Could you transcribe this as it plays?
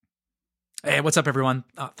Hey, what's up, everyone?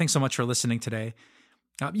 Thanks so much for listening today.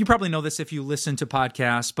 You probably know this if you listen to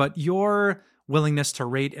podcasts, but your willingness to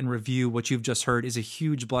rate and review what you've just heard is a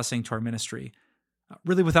huge blessing to our ministry.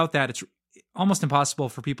 Really, without that, it's almost impossible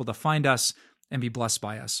for people to find us and be blessed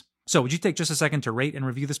by us. So would you take just a second to rate and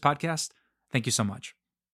review this podcast? Thank you so much.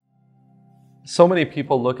 So many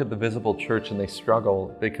people look at the visible church and they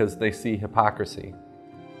struggle because they see hypocrisy.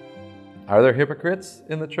 Are there hypocrites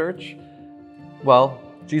in the church? Well,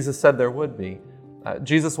 Jesus said there would be.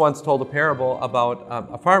 Jesus once told a parable about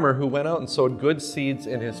a farmer who went out and sowed good seeds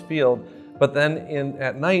in his field, but then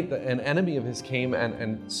at night an enemy of his came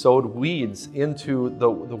and sowed weeds into the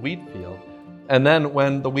wheat field. And then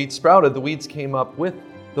when the wheat sprouted, the weeds came up with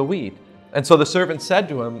the wheat. And so the servant said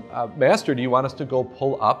to him, "Master, do you want us to go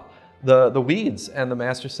pull up the weeds?" And the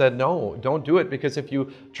master said, "No, don't do it, because if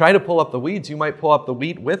you try to pull up the weeds, you might pull up the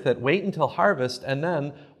wheat with it. Wait until harvest, and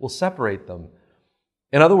then we'll separate them."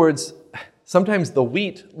 In other words, sometimes the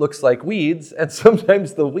wheat looks like weeds, and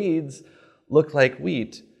sometimes the weeds look like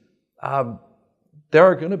wheat. There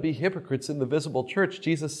are going to be hypocrites in the visible church.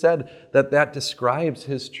 Jesus said that describes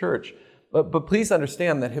his church. But please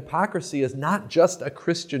understand that hypocrisy is not just a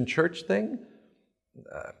Christian church thing.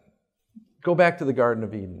 Go back to the Garden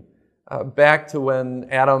of Eden. Back to when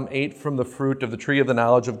Adam ate from the fruit of the tree of the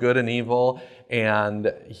knowledge of good and evil,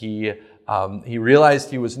 and he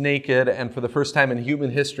realized he was naked, and for the first time in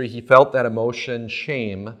human history, he felt that emotion,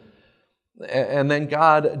 shame. And then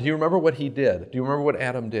God, do you remember what he did? Do you remember what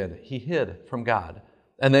Adam did? He hid from God.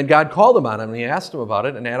 And then God called him on him, and he asked him about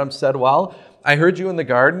it, and Adam said, "Well, I heard you in the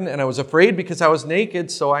garden, and I was afraid because I was naked,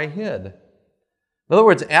 so I hid." In other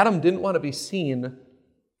words, Adam didn't want to be seen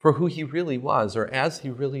for who he really was, or as he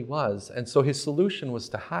really was, and so his solution was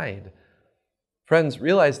to hide. Friends,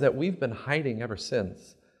 realize that we've been hiding ever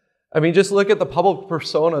since. I mean, just look at the public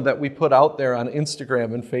persona that we put out there on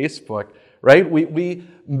Instagram and Facebook, right? We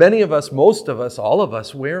many of us, most of us, all of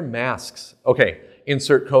us wear masks. Okay,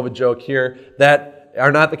 insert COVID joke here.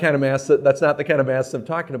 That's not the kind of mask I'm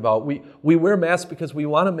talking about. We wear masks because we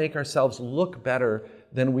want to make ourselves look better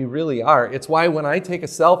than we really are. It's why when I take a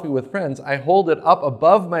selfie with friends, I hold it up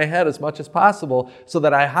above my head as much as possible so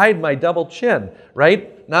that I hide my double chin,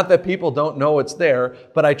 right? Not that people don't know it's there,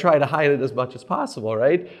 but I try to hide it as much as possible,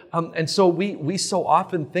 right? And so we so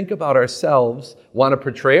often think about ourselves, want to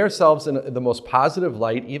portray ourselves in the most positive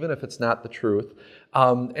light, even if it's not the truth,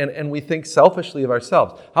 and we think selfishly of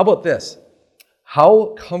ourselves. How about this? How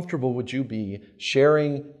comfortable would you be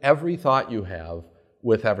sharing every thought you have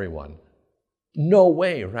with everyone? No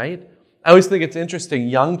way, right? I always think it's interesting.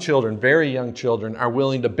 Young children, very young children, are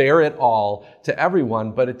willing to bear it all to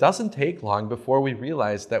everyone, but it doesn't take long before we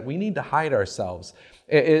realize that we need to hide ourselves.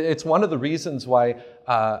 It's one of the reasons why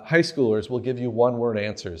high schoolers will give you one-word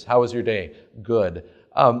answers. How was your day? Good.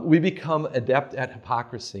 We become adept at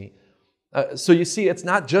hypocrisy. So you see, it's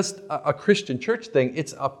not just a Christian church thing,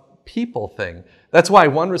 it's a people thing. That's why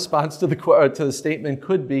one response to the statement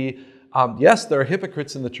could be, yes, there are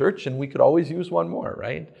hypocrites in the church, and we could always use one more,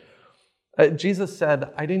 right? Jesus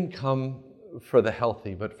said, "I didn't come for the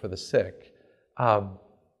healthy, but for the sick."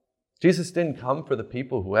 Jesus didn't come for the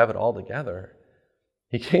people who have it all together.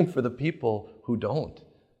 He came for the people who don't.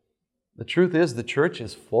 The truth is, the church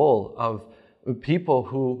is full of people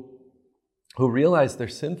who realize they're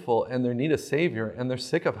sinful and they need a Savior, and they're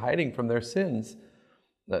sick of hiding from their sins.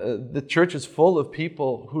 The church is full of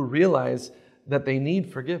people who realize that they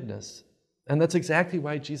need forgiveness. And that's exactly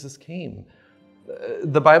why Jesus came.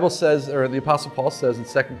 The Bible says, or the Apostle Paul says in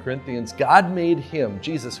 2 Corinthians, God made him,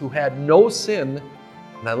 Jesus, who had no sin,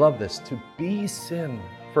 and I love this, to be sin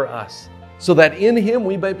for us, so that in him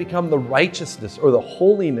we might become the righteousness or the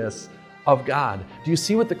holiness of God. Do you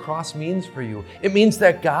see what the cross means for you? It means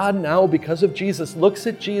that God now, because of Jesus, looks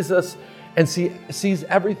at Jesus and sees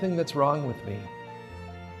everything that's wrong with me.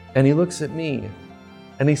 And he looks at me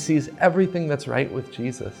and he sees everything that's right with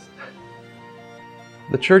Jesus.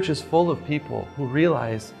 The church is full of people who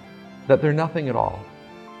realize that they're nothing at all,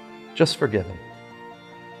 just forgiven.